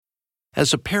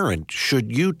As a parent,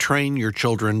 should you train your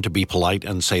children to be polite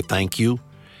and say thank you,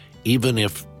 even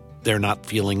if they're not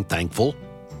feeling thankful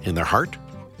in their heart?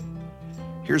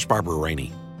 Here's Barbara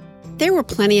Rainey. There were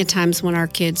plenty of times when our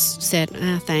kids said,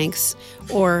 thanks,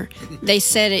 or they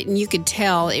said it and you could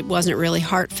tell it wasn't really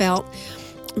heartfelt.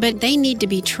 But they need to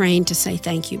be trained to say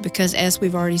thank you because, as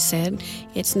we've already said,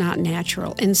 it's not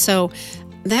natural. And so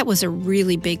that was a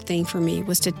really big thing for me,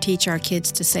 was to teach our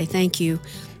kids to say thank you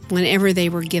whenever they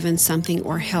were given something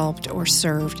or helped or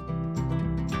served.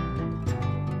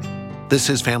 This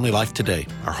is Family Life Today.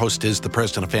 Our host is the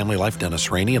president of Family Life, Dennis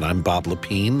Rainey, and I'm Bob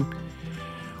Lepine.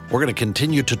 We're going to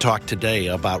continue to talk today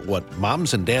about what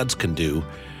moms and dads can do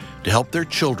to help their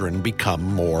children become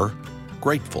more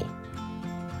grateful.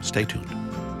 Stay tuned.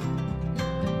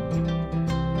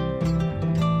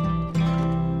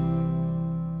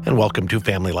 And welcome to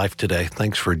Family Life Today.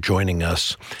 Thanks for joining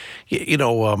us.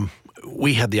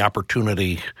 We had the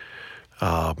opportunity,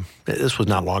 this was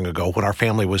not long ago, when our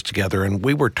family was together, and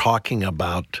we were talking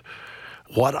about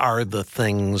what are the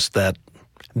things that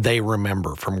they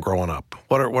remember from growing up.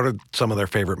 What are some of their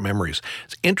favorite memories?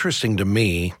 It's interesting to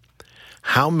me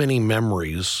how many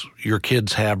memories your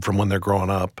kids have from when they're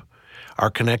growing up are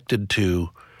connected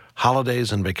to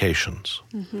holidays and vacations.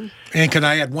 Mm-hmm. And can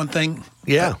I add one thing?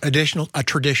 Yeah. Additional, a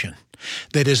tradition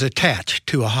that is attached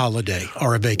to a holiday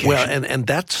or a vacation. Well, and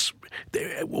that's,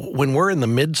 when we're in the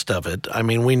midst of it, I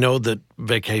mean, we know that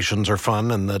vacations are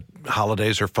fun and that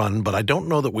holidays are fun, but I don't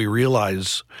know that we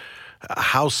realize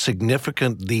how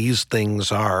significant these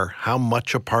things are, how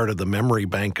much a part of the memory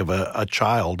bank of a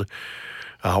child,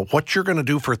 what you're going to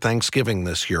do for Thanksgiving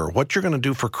this year, what you're going to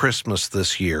do for Christmas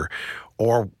this year,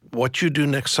 or what you do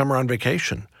next summer on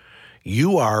vacation.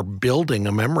 You are building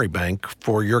a memory bank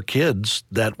for your kids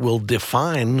that will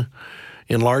define,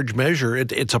 in large measure,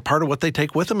 it's a part of what they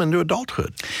take with them into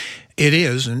adulthood. It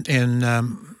is, and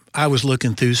I was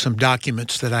looking through some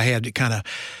documents that I had that kind of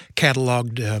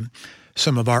cataloged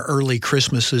some of our early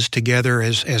Christmases together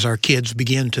as our kids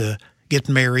begin to get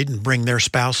married and bring their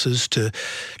spouses to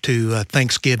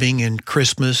Thanksgiving and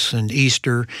Christmas and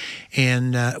Easter.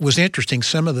 And it was interesting,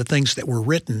 some of the things that were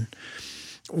written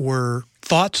were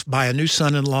thoughts by a new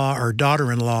son-in-law or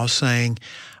daughter-in-law saying,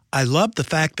 I love the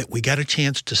fact that we got a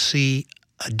chance to see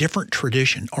a different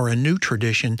tradition or a new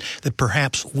tradition that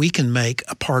perhaps we can make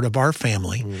a part of our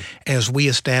family as we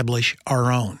establish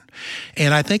our own.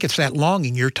 And I think it's that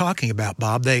longing you're talking about,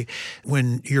 Bob.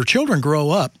 When your children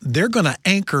grow up, they're going to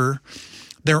anchor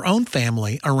their own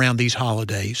family around these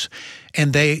holidays.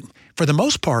 And they, for the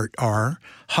most part, are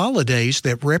holidays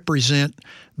that represent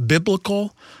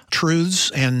biblical truths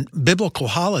and biblical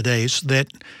holidays that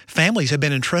families have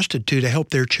been entrusted to help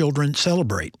their children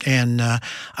celebrate. And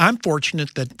I'm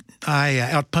fortunate that I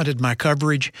outpunted my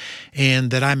coverage and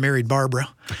that I married Barbara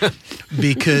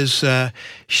because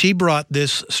she brought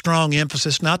this strong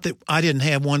emphasis, not that I didn't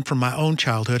have one from my own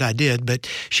childhood, I did, but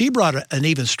she brought an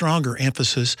even stronger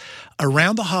emphasis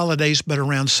around the holidays, but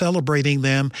around celebrating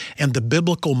them and the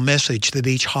biblical message that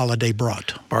each holiday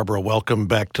brought. Barbara, welcome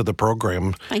back to the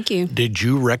program. Thank you. Did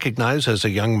you recognize as a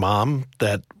young mom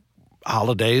that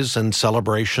holidays and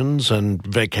celebrations and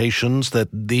vacations, that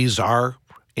these are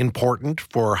important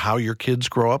for how your kids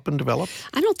grow up and develop?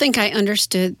 I don't think I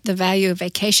understood the value of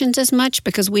vacations as much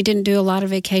because we didn't do a lot of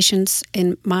vacations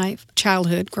in my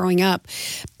childhood growing up.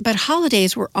 But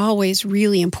holidays were always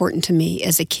really important to me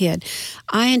as a kid.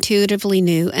 I intuitively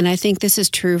knew, and I think this is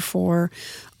true for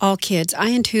all kids, I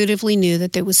intuitively knew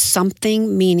that there was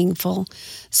something meaningful,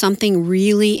 something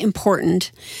really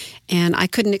important, and I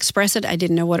couldn't express it. I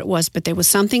didn't know what it was, but there was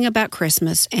something about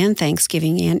Christmas and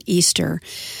Thanksgiving and Easter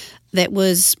that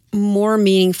was more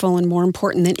meaningful and more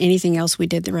important than anything else we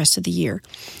did the rest of the year.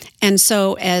 And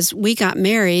so as we got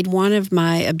married, one of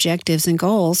my objectives and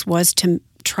goals was to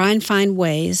try and find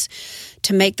ways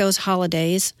to make those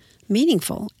holidays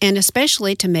meaningful, and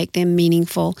especially to make them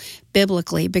meaningful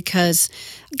biblically, because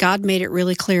God made it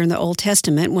really clear in the Old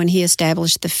Testament when He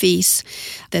established the feasts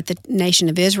that the nation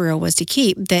of Israel was to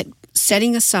keep, that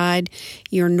setting aside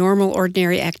your normal,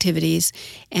 ordinary activities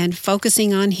and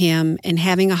focusing on Him and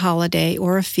having a holiday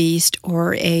or a feast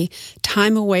or a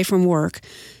time away from work,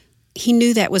 He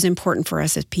knew that was important for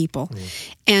us as people.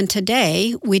 And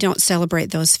today, we don't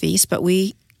celebrate those feasts, but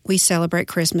we celebrate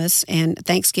Christmas and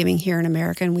Thanksgiving here in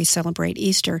America, and we celebrate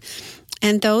Easter.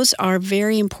 And those are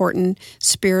very important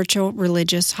spiritual,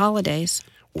 religious holidays.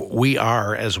 We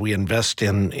are, as we invest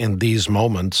in these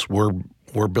moments, we're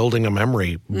building a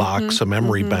memory box, a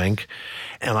memory bank.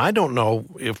 And I don't know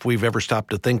if we've ever stopped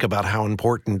to think about how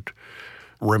important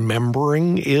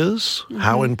remembering is,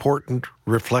 how important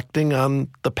reflecting on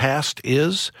the past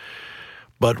is.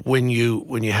 But when you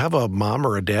have a mom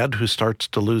or a dad who starts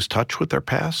to lose touch with their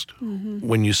past,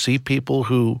 when you see people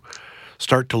who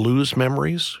start to lose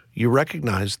memories, you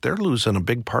recognize they're losing a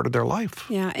big part of their life.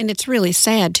 Yeah, and it's really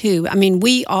sad, too. I mean,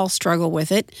 we all struggle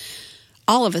with it.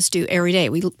 All of us do every day.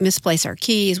 We misplace our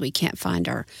keys. We can't find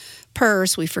our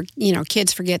purse.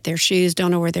 Kids forget their shoes, don't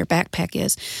know where their backpack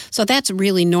is. So that's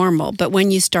really normal. But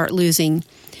when you start losing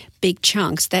big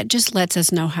chunks, that just lets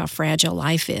us know how fragile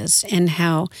life is and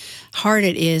how hard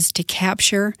it is to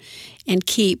capture and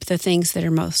keep the things that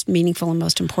are most meaningful and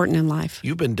most important in life.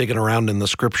 You've been digging around in the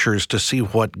scriptures to see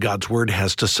what God's Word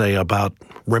has to say about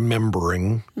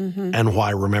remembering and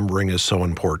why remembering is so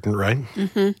important, right?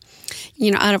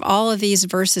 Out of all of these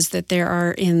verses that there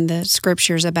are in the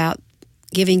scriptures about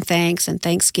giving thanks and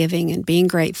thanksgiving and being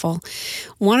grateful,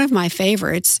 one of my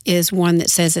favorites is one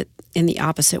that says it in the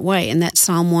opposite way, and that's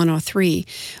Psalm 103,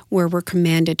 where we're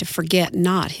commanded to forget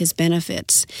not his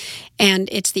benefits. And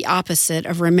it's the opposite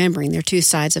of remembering. They're two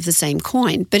sides of the same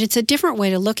coin, but it's a different way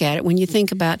to look at it when you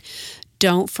think about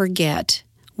don't forget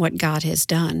what God has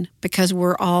done, because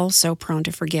we're all so prone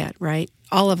to forget, right?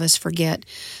 All of us forget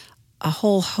a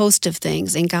whole host of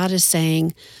things, and God is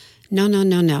saying,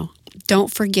 no.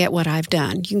 Don't forget what I've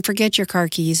done. You can forget your car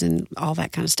keys and all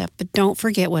that kind of stuff, but don't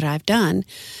forget what I've done,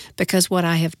 because what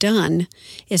I have done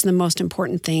is the most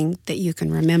important thing that you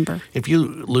can remember. If you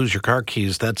lose your car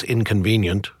keys, that's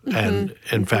inconvenient. And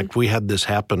in fact, we had this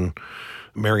happen.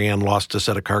 Marianne lost a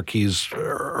set of car keys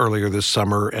earlier this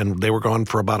summer, and they were gone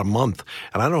for about a month.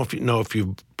 And I don't know if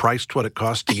you've priced what it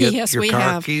costs to get yes, your we car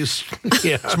have. keys.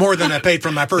 Yeah. It's more than I paid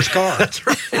for my first car. That's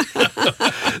right.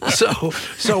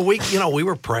 So we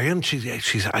were praying.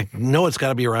 She's I know it's got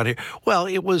to be around here. Well,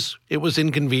 it was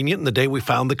inconvenient. And the day we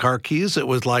found the car keys, it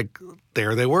was like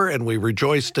there they were, and we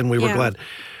rejoiced and we were glad.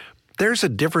 There's a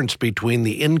difference between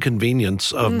the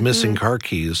inconvenience of missing car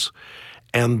keys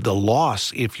and the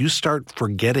loss if you start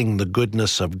forgetting the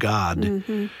goodness of God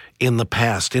in the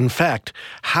past. In fact,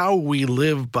 how we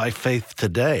live by faith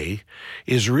today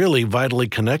is really vitally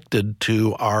connected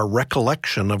to our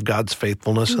recollection of God's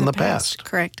faithfulness in the past.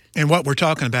 Correct. And what we're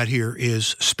talking about here is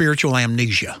spiritual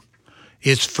amnesia.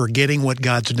 It's forgetting what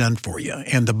God's done for you.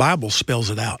 And the Bible spells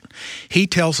it out. He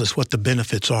tells us what the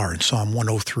benefits are in Psalm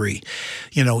 103.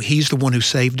 He's the one who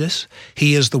saved us.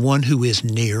 He is the one who is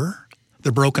near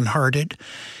the brokenhearted.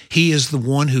 He is the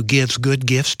one who gives good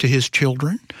gifts to his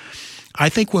children. I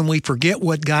think when we forget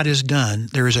what God has done,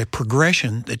 there is a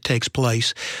progression that takes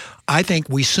place. I think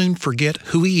we soon forget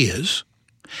who he is,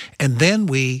 and then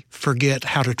we forget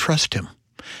how to trust him.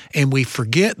 And we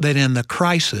forget that in the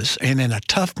crisis and in a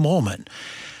tough moment,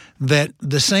 that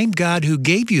the same God who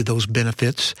gave you those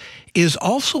benefits is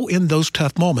also in those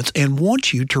tough moments and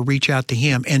wants you to reach out to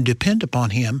him and depend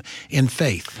upon him in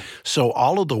faith. So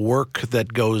all of the work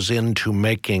that goes into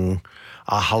making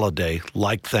a holiday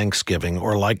like Thanksgiving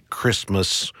or like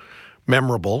Christmas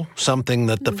memorable, something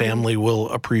that the family will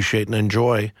appreciate and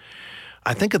enjoy,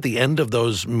 I think at the end of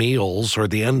those meals or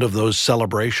the end of those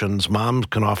celebrations, moms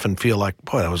can often feel like,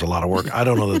 boy, that was a lot of work. I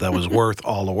don't know that was worth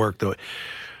all the work.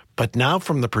 But now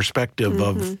from the perspective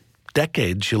of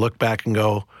decades, you look back and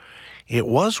go, it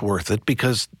was worth it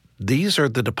because these are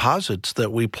the deposits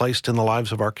that we placed in the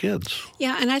lives of our kids.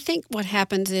 Yeah, and I think what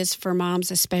happens is, for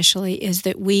moms especially, is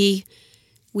that we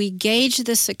gauge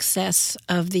the success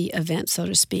of the event, so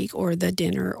to speak, or the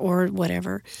dinner or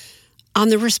whatever, on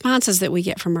the responses that we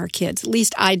get from our kids. At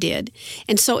least I did.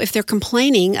 And so if they're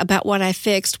complaining about what I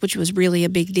fixed, which was really a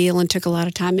big deal and took a lot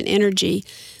of time and energy,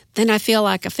 then I feel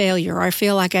like a failure, or I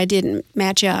feel like I didn't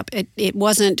match up. It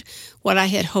wasn't what I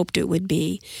had hoped it would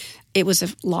be. It was a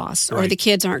loss, or the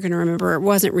kids aren't going to remember. It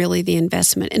wasn't really the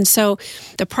investment. And so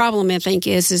the problem, I think,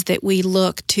 is that we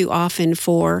look too often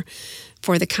for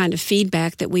the kind of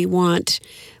feedback that we want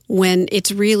when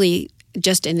it's really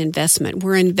just an investment.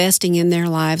 We're investing in their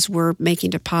lives. We're making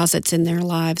deposits in their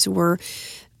lives. We're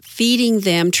feeding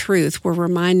them truth. We're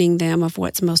reminding them of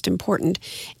what's most important,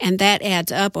 and that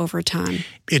adds up over time.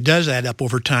 It does add up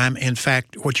over time. In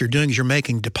fact, what you're doing is you're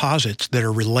making deposits that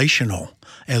are relational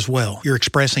as well. You're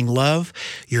expressing love.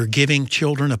 You're giving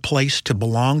children a place to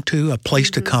belong to, a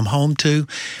place to come home to.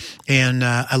 And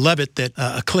I love it that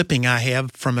a clipping I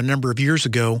have from a number of years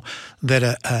ago that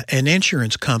an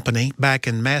insurance company back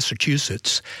in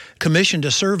Massachusetts commissioned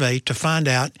a survey to find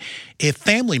out if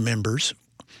family members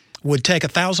would take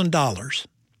 $1,000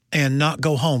 and not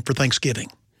go home for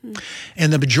Thanksgiving.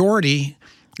 And the majority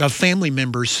of family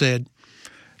members said,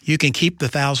 you can keep the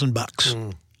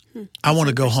 $1,000. I want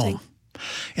to go home.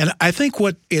 And I think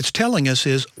what it's telling us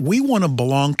is we want to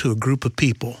belong to a group of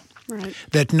people Right.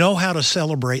 that know how to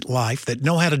celebrate life, that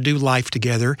know how to do life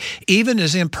together, even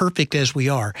as imperfect as we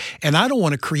are. And I don't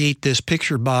want to create this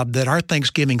picture, Bob, that our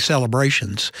Thanksgiving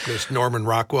celebrations. This Norman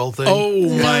Rockwell thing. Oh,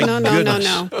 my goodness.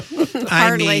 No. I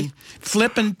Hardly. mean,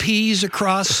 flipping peas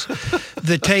across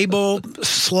the table,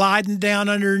 sliding down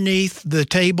underneath the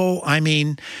table. I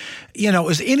mean, it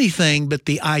was anything but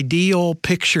the ideal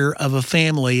picture of a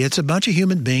family. It's a bunch of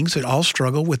human beings that all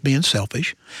struggle with being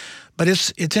selfish. But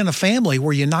it's in a family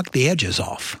where you knock the edges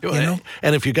off,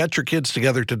 And if you got your kids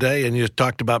together today and you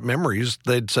talked about memories,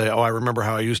 they'd say, I remember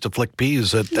how I used to flick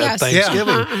peas at Thanksgiving.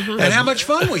 Yeah. And how much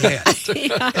fun we had.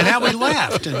 And how we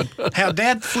laughed and how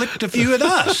Dad flicked a few at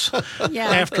us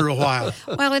after a while.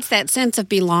 Well, it's that sense of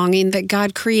belonging that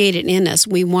God created in us.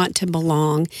 We want to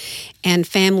belong, and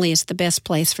family is the best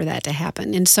place for that to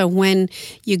happen. And so when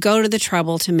you go to the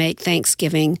trouble to make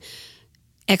Thanksgiving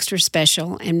extra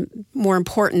special and more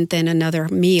important than another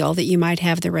meal that you might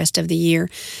have the rest of the year,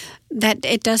 that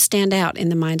it does stand out in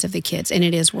the minds of the kids, and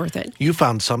it is worth it. You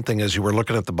found something as you were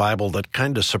looking at the Bible that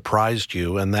kind of surprised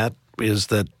you, and that is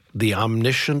that the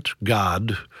omniscient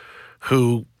God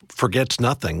who forgets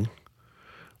nothing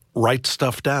writes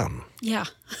stuff down. Yeah.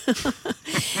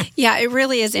 Yeah, it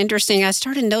really is interesting. I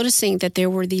started noticing that there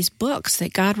were these books,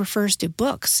 that God refers to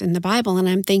books in the Bible, and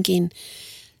I'm thinking,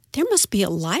 there must be a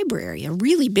library, a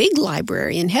really big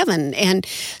library in heaven. And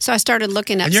so I started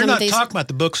looking at some of these. And you're not talking about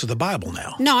the books of the Bible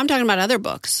now. No, I'm talking about other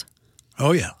books.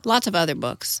 Oh, yeah. Lots of other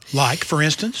books. Like, for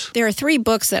instance? There are 3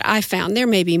 books that I found. There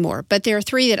may be more, but there are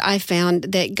 3 that I found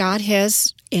that God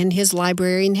has in his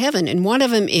library in heaven. And one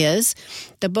of them is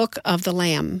the Book of the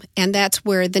Lamb. And that's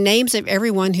where the names of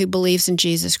everyone who believes in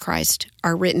Jesus Christ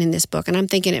are written in this book. And I'm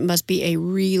thinking it must be a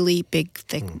really big,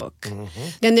 thick book. Mm-hmm.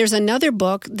 Then there's another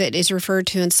book that is referred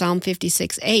to in Psalm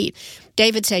 56:8.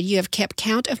 David said, "You have kept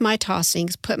count of my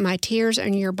tossings, put my tears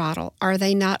in your bottle. Are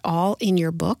they not all in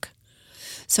your book?"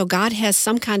 So God has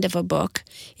some kind of a book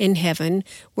in heaven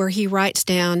where he writes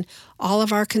down all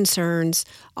of our concerns,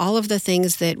 all of the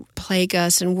things that plague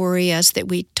us and worry us, that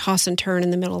we toss and turn in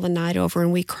the middle of the night over,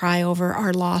 and we cry over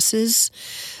our losses.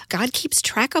 God keeps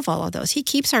track of all of those. He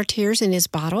keeps our tears in his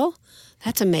bottle.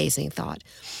 That's an amazing thought.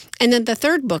 And then the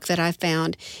third book that I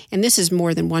found, and this is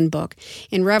more than one book,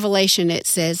 in Revelation it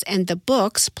says, "And the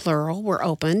books," plural, "were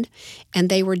opened, and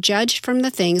they were judged from the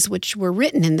things which were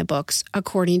written in the books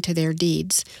according to their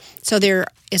deeds." So there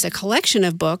is a collection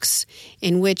of books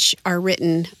in which are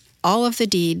written all of the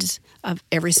deeds of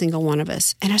every single one of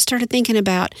us. And I started thinking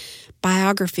about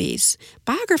biographies.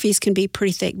 Biographies can be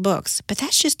pretty thick books, but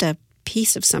that's just a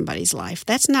piece of somebody's life.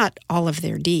 That's not all of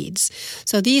their deeds.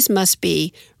 So these must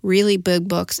be really big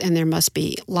books, and there must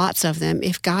be lots of them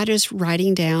if God is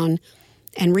writing down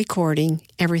and recording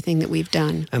everything that we've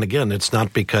done. And again, it's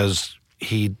not because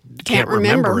he can't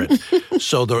remember it.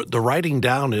 So the writing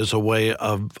down is a way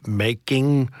of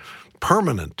making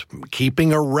permanent,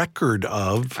 keeping a record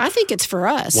of... I think it's for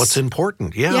us. What's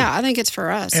important, yeah. Yeah, I think it's for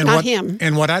us, and not him.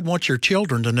 And what I'd want your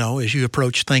children to know as you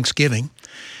approach Thanksgiving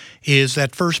is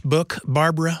that first book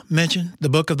Barbara mentioned, the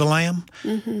Book of the Lamb.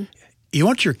 Mm-hmm. You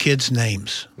want your kids'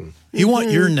 names. You want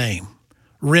your name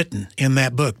written in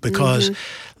that book, because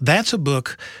that's a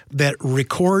book that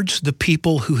records the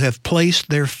people who have placed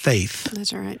their faith.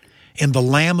 That's right. In the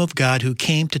Lamb of God who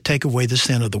came to take away the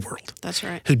sin of the world. That's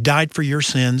right. Who died for your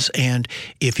sins. And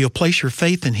if you'll place your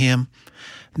faith in him,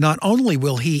 not only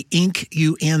will he ink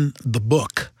you in the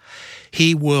book,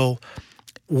 he will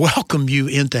welcome you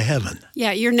into heaven.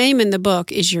 Yeah, your name in the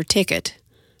book is your ticket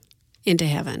into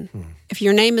heaven. If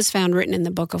your name is found written in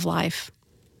the book of life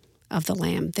of the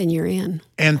Lamb, then you're in.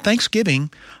 And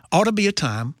Thanksgiving ought to be a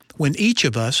time when each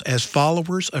of us, as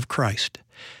followers of Christ,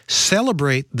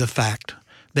 celebrate the fact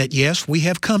that, yes, we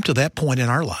have come to that point in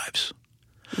our lives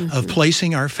of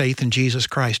placing our faith in Jesus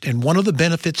Christ. And one of the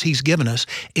benefits he's given us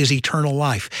is eternal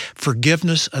life,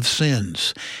 forgiveness of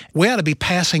sins. We ought to be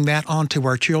passing that on to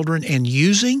our children and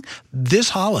using this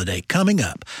holiday coming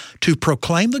up to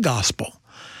proclaim the gospel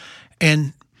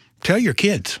and tell your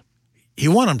kids,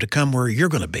 you want them to come where you're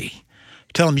going to be.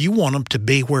 Tell them you want them to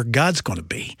be where God's going to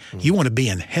be. You want to be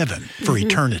in heaven for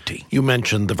eternity. You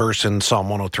mentioned the verse in Psalm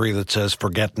 103 that says,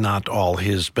 "Forget not all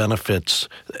his benefits."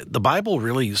 The Bible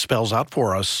really spells out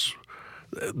for us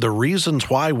the reasons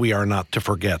why we are not to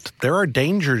forget. There are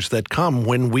dangers that come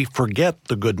when we forget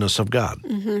the goodness of God.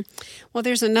 Well,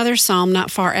 there's another psalm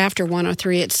not far after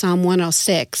 103. It's Psalm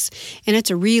 106, and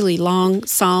it's a really long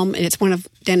psalm, and it's one of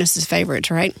Dennis's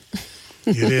favorites, right?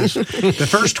 It is. The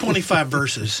first 25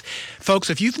 verses.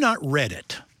 Folks, if you've not read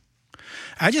it,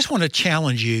 I just want to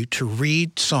challenge you to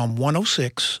read Psalm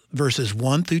 106, verses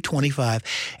 1 through 25,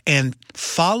 and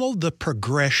follow the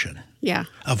progression Yeah.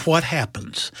 of what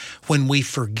happens when we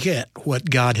forget what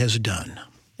God has done.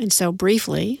 And so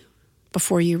briefly,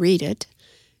 before you read it,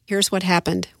 here's what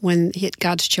happened when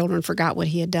God's children forgot what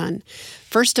he had done.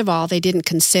 First of all, they didn't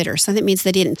consider. So that means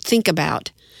they didn't think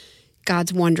about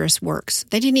God's wondrous works.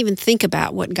 They didn't even think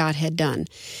about what God had done.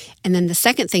 And then the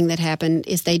second thing that happened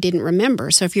is they didn't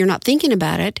remember. So if you're not thinking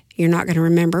about it, you're not going to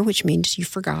remember, which means you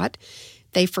forgot.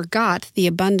 They forgot the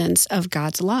abundance of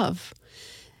God's love.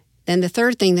 Then the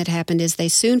third thing that happened is they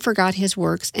soon forgot his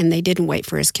works and they didn't wait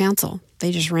for his counsel.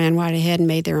 They just ran right ahead and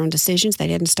made their own decisions. They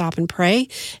didn't stop and pray.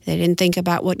 They didn't think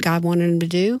about what God wanted them to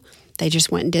do. They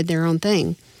just went and did their own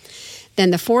thing. Then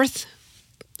the fourth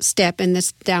step in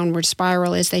this downward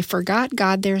spiral is they forgot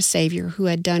God, their Savior, who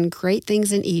had done great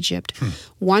things in Egypt,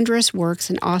 wondrous works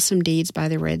and awesome deeds by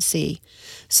the Red Sea.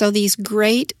 So these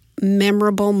great,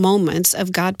 memorable moments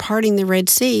of God parting the Red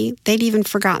Sea, they'd even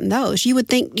forgotten those. You would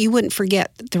think you wouldn't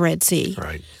forget the Red Sea,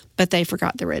 Right. but they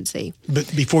forgot the Red Sea.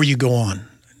 But before you go on,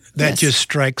 that Yes. just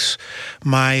strikes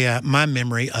my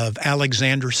memory of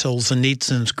Alexander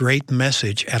Solzhenitsyn's great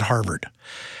message at Harvard.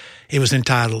 It was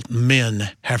entitled,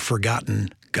 "Men Have Forgotten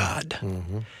God."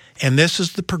 And this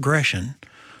is the progression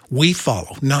we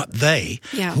follow, not they.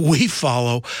 Yeah. We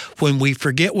follow when we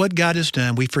forget what God has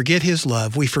done, we forget his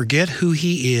love, we forget who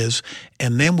he is,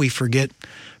 and then we forget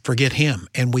him,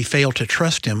 and we fail to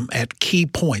trust him at key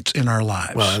points in our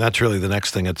lives. Well, and that's really the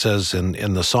next thing it says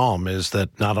in the psalm is that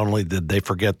not only did they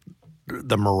forget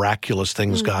the miraculous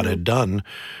things God had done,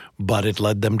 but it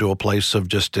led them to a place of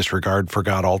just disregard for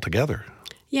God altogether.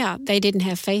 Yeah, they didn't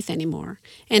have faith anymore.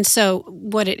 And so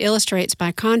what it illustrates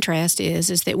by contrast is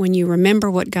that when you remember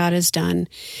what God has done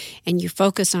and you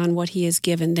focus on what he has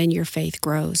given, then your faith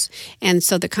grows. And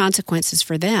so the consequences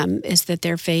for them is that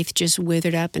their faith just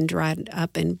withered up and dried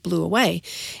up and blew away.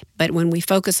 But when we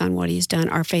focus on what he's done,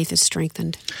 our faith is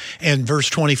strengthened. And verse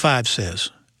 25 says,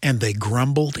 "And they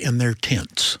grumbled in their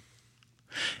tents."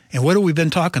 And what have we been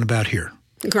talking about here?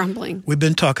 Grumbling. We've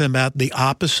been talking about the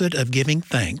opposite of giving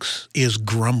thanks is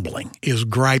grumbling, is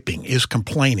griping, is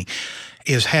complaining,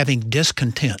 is having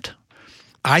discontent.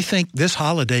 I think this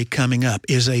holiday coming up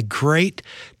is a great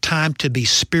time to be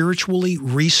spiritually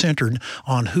recentered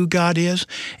on who God is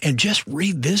and just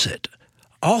revisit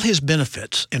all his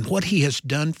benefits and what he has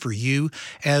done for you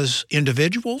as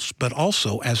individuals, but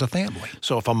also as a family.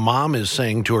 So if a mom is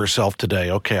saying to herself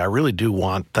today, okay, I really do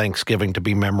want Thanksgiving to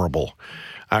be memorable.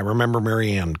 I remember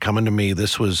Mary Ann coming to me.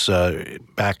 This was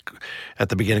back at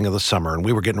the beginning of the summer, and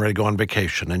we were getting ready to go on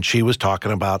vacation, and she was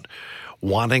talking about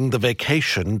wanting the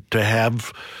vacation to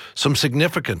have some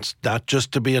significance, not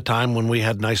just to be a time when we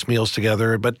had nice meals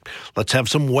together, but let's have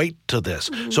some weight to this.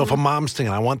 So if a mom's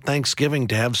thinking, I want Thanksgiving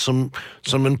to have some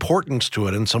importance to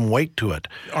it and some weight to it.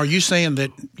 Are you saying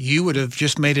that you would have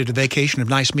just made it a vacation of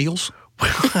nice meals?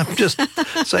 I'm just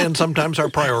saying sometimes our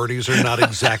priorities are not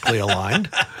exactly aligned.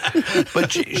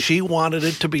 But she wanted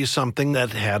it to be something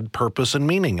that had purpose and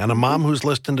meaning. And a mom who's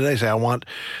listening today say, I want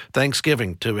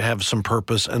Thanksgiving to have some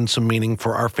purpose and some meaning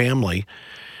for our family.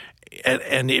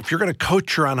 And if you're going to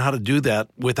coach her on how to do that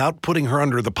without putting her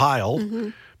under the pile,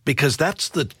 because that's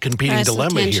the competing That's the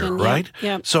dilemma tension, here, yeah, right?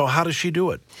 yeah. So how does she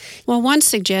do it? Well, one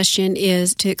suggestion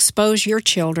is to expose your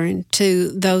children to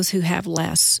those who have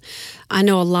less. I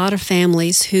know a lot of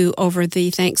families who, over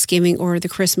the Thanksgiving or the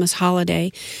Christmas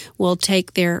holiday, will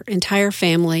take their entire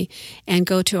family and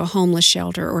go to a homeless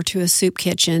shelter or to a soup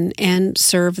kitchen and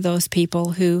serve those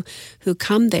people who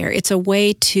come there. It's a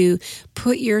way to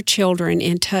put your children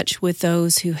in touch with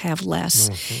those who have less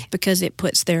because it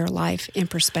puts their life in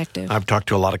perspective. I've talked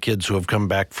to a lot of kids who have come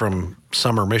back from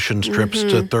summer missions trips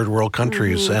to third world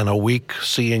countries and a week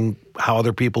seeing how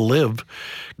other people live.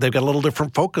 They've got a little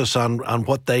different focus on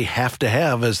what they have to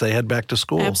have as they head back to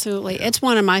school. Absolutely. It's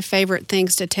one of my favorite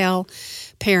things to tell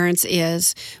parents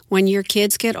is when your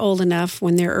kids get old enough,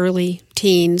 when they're early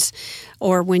teens,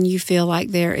 or when you feel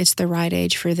like it's the right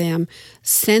age for them,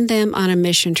 send them on a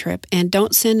mission trip and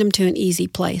don't send them to an easy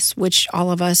place, which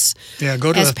all of us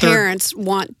Go to as a third. parents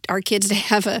want our kids to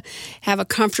have a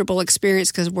comfortable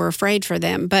experience because we're afraid for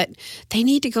them. But they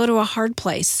need to go to a hard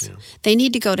place. Yeah. They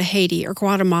need to go to Haiti or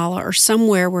Guatemala or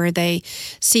somewhere where they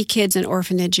see kids in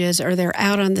orphanages or they're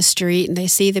out on the street and they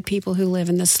see the people who live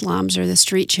in the slums or the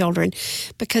street children.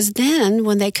 Because then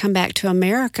when they come back to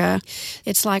America,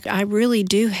 it's like, I really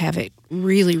do have it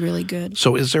really, really good.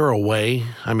 So is there a way,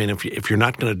 I mean, if you're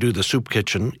not going to do the soup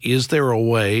kitchen, is there a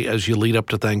way as you lead up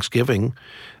to Thanksgiving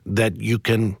that you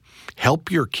can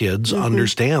help your kids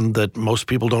understand that most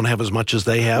people don't have as much as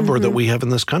they have or that we have in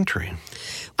this country?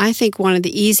 I think one of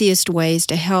the easiest ways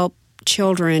to help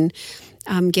children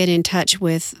get in touch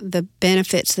with the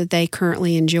benefits that they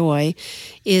currently enjoy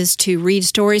is to read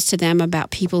stories to them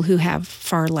about people who have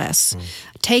far less.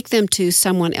 Take them to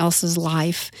someone else's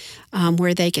life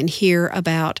where they can hear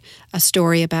about a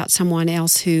story about someone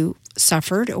else who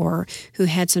suffered or who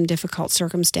had some difficult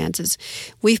circumstances.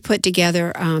 We've put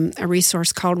together a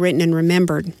resource called Written and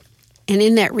Remembered. And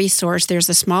in that resource, there's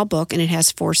a small book, and it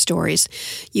has 4 stories.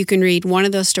 You can read one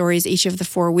of those stories each of the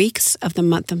 4 weeks of the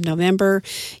month of November.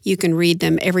 You can read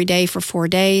them every day for 4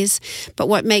 days. But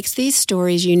what makes these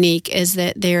stories unique is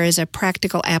that there is a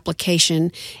practical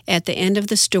application at the end of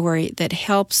the story that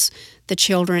helps the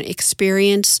children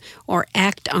experience or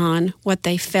act on what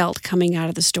they felt coming out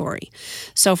of the story.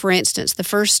 So, for instance, the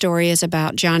first story is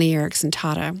about Joni Eareckson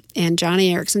Tada. And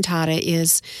Joni Eareckson Tada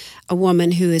is a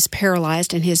woman who is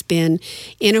paralyzed and has been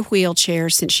in a wheelchair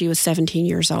since she was 17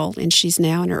 years old, and she's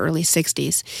now in her early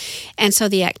 60s. And so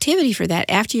the activity for that,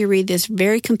 after you read this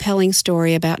very compelling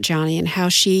story about Joni and how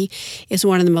she is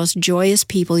one of the most joyous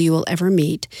people you will ever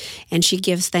meet, and she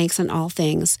gives thanks in all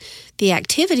things, the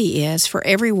activity is for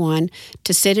everyone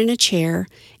to sit in a chair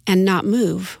and not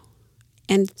move.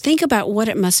 And think about what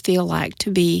it must feel like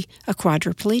to be a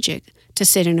quadriplegic, to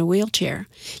sit in a wheelchair.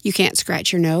 You can't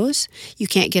scratch your nose. You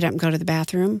can't get up and go to the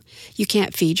bathroom. You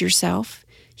can't feed yourself.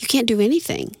 You can't do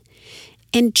anything.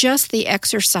 And just the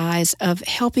exercise of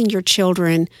helping your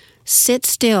children sit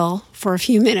still for a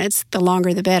few minutes, the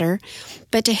longer the better,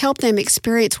 but to help them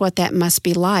experience what that must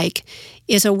be like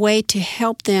is a way to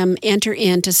help them enter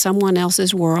into someone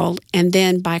else's world and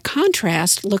then, by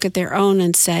contrast, look at their own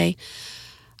and say,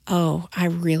 oh, I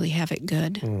really have it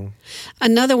good.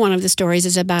 Another one of the stories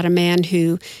is about a man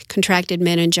who contracted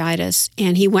meningitis,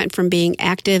 and he went from being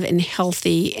active and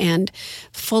healthy and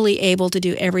fully able to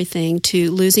do everything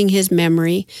to losing his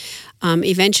memory,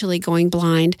 eventually going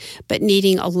blind, but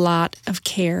needing a lot of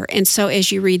care. And so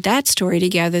as you read that story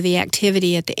together, the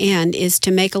activity at the end is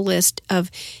to make a list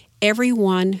of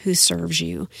everyone who serves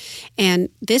you. And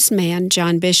this man,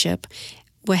 John Bishop,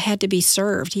 had to be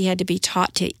served. He had to be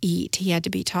taught to eat. He had to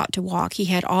be taught to walk. He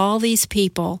had all these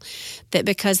people that,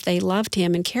 because they loved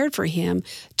him and cared for him,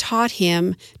 taught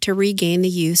him to regain the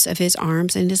use of his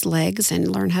arms and his legs and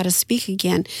learn how to speak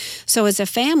again. So as a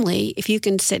family, if you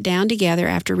can sit down together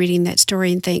after reading that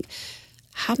story and think,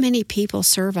 how many people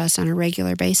serve us on a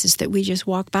regular basis that we just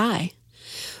walk by?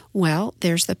 Well,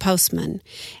 there's the postman,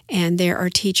 and there are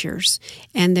teachers,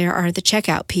 and there are the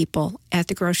checkout people at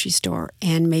the grocery store,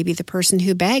 and maybe the person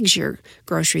who bags your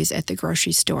groceries at the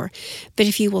grocery store. But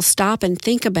if you will stop and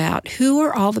think about who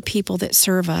are all the people that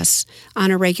serve us on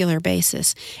a regular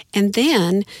basis, and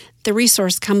then the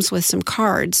resource comes with some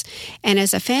cards. And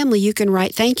as a family, you can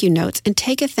write thank you notes and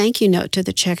take a thank you note to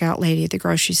the checkout lady at the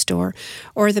grocery store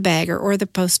or the bagger or the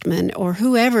postman or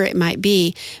whoever it might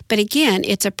be. But again,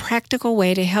 it's a practical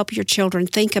way to help your children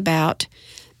think about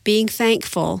being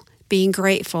thankful, being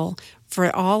grateful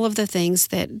for all of the things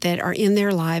that are in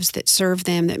their lives that serve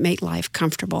them, that make life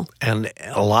comfortable. And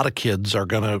a lot of kids are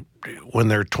going to, when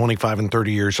they're 25 and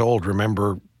 30 years old,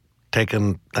 remember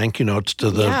taking thank you notes to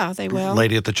the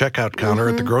lady at the checkout counter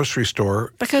at the grocery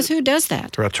store. Because who does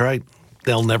that? That's right.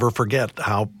 They'll never forget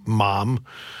how Mom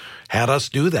had us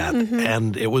do that,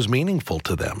 and it was meaningful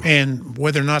to them. And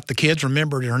whether or not the kids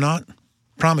remembered it or not,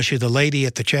 promise you, the lady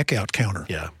at the checkout counter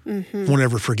won't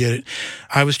ever forget it.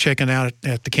 I was checking out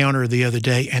at the counter the other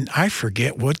day, and I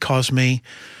forget what caused me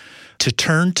to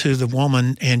turn to the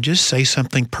woman and just say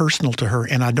something personal to her,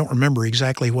 and I don't remember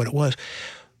exactly what it was.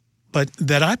 But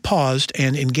that I paused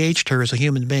and engaged her as a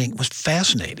human being was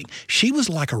fascinating. She was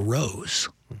like a rose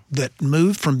that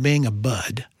moved from being a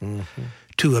bud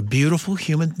to a beautiful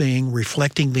human being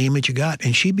reflecting the image of God.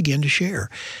 And she began to share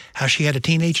how she had a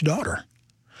teenage daughter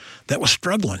that was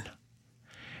struggling.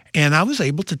 And I was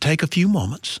able to take a few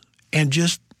moments and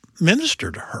just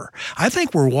minister to her. I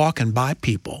think we're walking by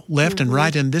people left and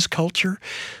right in this culture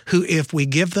who, if we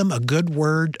give them a good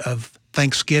word of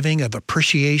thanksgiving, of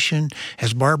appreciation,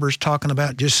 as Barbara's talking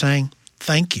about, just saying,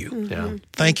 thank you.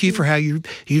 Thank you for how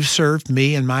you've served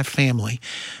me and my family.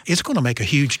 It's going to make a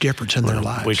huge difference in their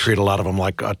lives. We treat a lot of them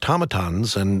like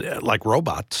automatons and like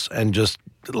robots, and just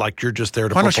like you're just there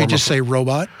to Why don't you just say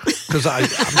robot? Because I'm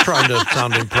trying to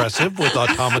sound impressive with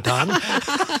automaton.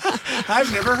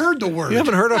 I've never heard the word. You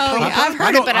haven't heard automaton? Yeah, I've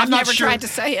heard it, but I've never tried to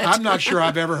say it. I'm not sure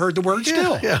I've ever heard the word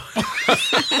still. Yeah.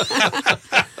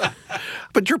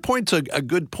 But your point's a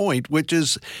good point, which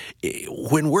is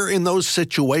when we're in those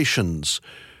situations,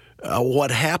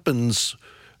 what happens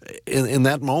in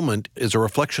that moment is a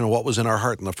reflection of what was in our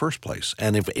heart in the first place.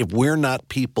 And if we're not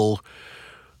people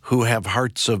who have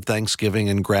hearts of thanksgiving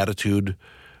and gratitude,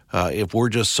 if we're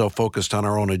just so focused on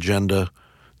our own agenda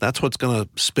that's what's going to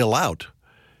spill out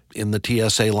in the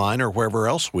TSA line or wherever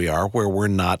else we are, where we're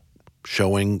not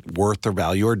showing worth or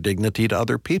value or dignity to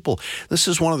other people. This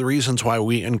is one of the reasons why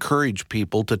we encourage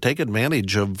people to take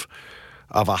advantage of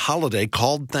a holiday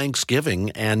called Thanksgiving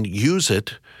and use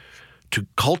it to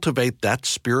cultivate that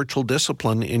spiritual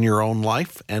discipline in your own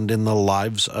life and in the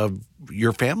lives of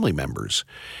your family members.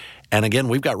 And again,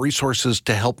 we've got resources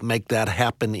to help make that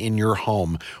happen in your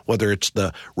home, whether it's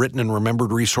the written and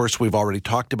remembered resource we've already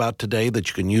talked about today that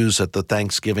you can use at the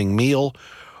Thanksgiving meal,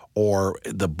 or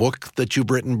the book that you've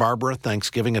written, Barbara,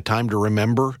 Thanksgiving, A Time to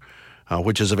Remember,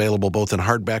 which is available both in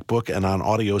hardback book and on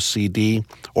audio CD,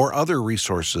 or other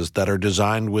resources that are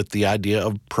designed with the idea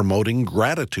of promoting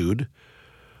gratitude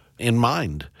in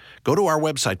mind. Go to our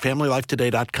website,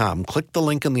 familylifetoday.com. Click the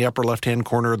link in the upper left-hand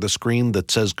corner of the screen that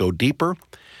says Go Deeper,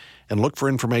 and look for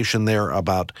information there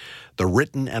about the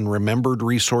written and remembered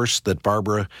resource that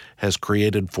Barbara has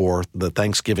created for the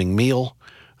Thanksgiving meal,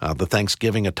 the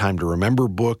Thanksgiving A Time to Remember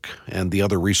book, and the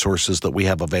other resources that we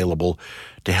have available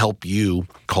to help you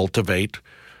cultivate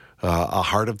a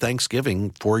heart of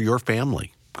Thanksgiving for your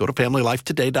family. Go to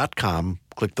familylifetoday.com,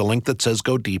 click the link that says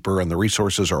Go Deeper, and the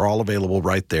resources are all available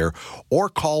right there. Or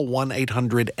call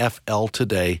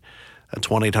 1-800-FL-TODAY. That's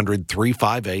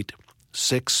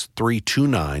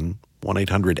 1-800-358-6329,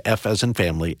 1-800-F as in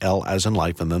family, L as in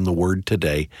life, and then the word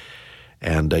today.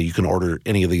 And you can order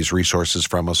any of these resources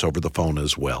from us over the phone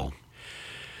as well.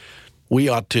 We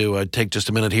ought to take just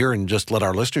a minute here and just let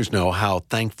our listeners know how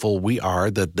thankful we are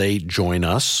that they join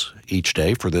us each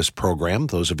day for this program.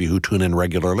 Those of you who tune in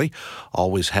regularly,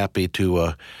 always happy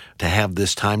to have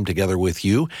this time together with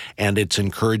you. And it's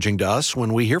encouraging to us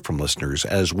when we hear from listeners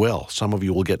as well. Some of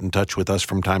you will get in touch with us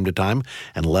from time to time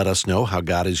and let us know how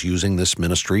God is using this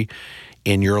ministry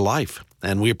in your life.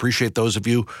 And we appreciate those of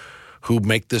you who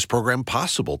make this program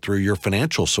possible through your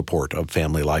financial support of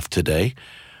Family Life Today.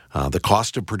 The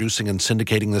cost of producing and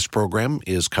syndicating this program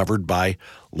is covered by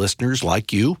listeners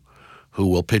like you who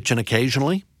will pitch in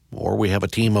occasionally, or we have a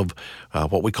team of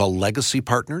what we call legacy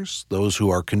partners, those who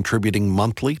are contributing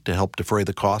monthly to help defray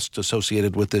the costs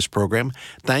associated with this program.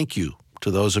 Thank you to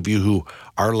those of you who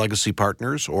are legacy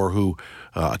partners or who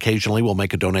occasionally will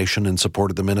make a donation in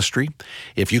support of the ministry.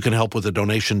 If you can help with a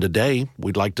donation today,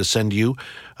 we'd like to send you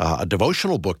a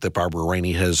devotional book that Barbara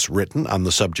Rainey has written on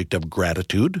the subject of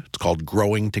gratitude. It's called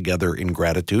Growing Together in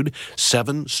Gratitude,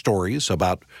 7 stories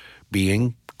about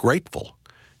being grateful.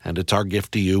 And it's our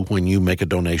gift to you when you make a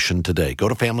donation today. Go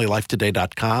to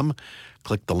familylifetoday.com,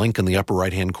 click the link in the upper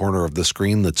right-hand corner of the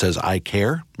screen that says I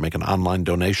Care, make an online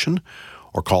donation,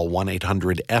 or call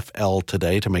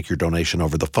 1-800-FL-TODAY to make your donation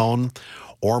over the phone,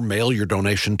 or mail your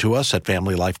donation to us at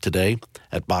Family Life Today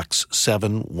at Box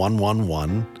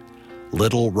 7111,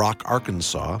 Little Rock,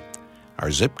 Arkansas.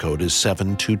 Our zip code is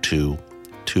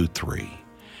 72223.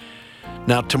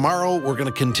 Now, tomorrow we're going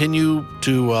to continue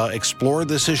to explore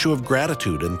this issue of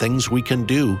gratitude and things we can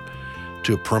do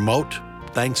to promote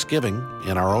Thanksgiving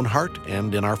in our own heart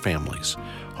and in our families.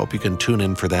 Hope you can tune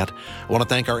in for that. I want to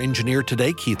thank our engineer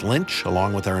today, Keith Lynch,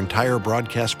 along with our entire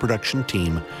broadcast production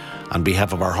team. On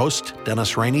behalf of our host,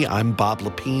 Dennis Rainey, I'm Bob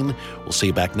Lepine. We'll see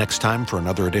you back next time for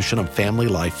another edition of Family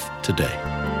Life Today.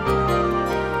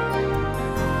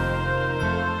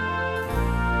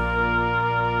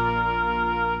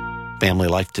 Family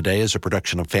Life Today is a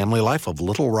production of Family Life of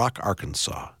Little Rock,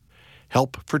 Arkansas.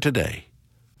 Help for today,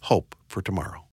 hope for tomorrow.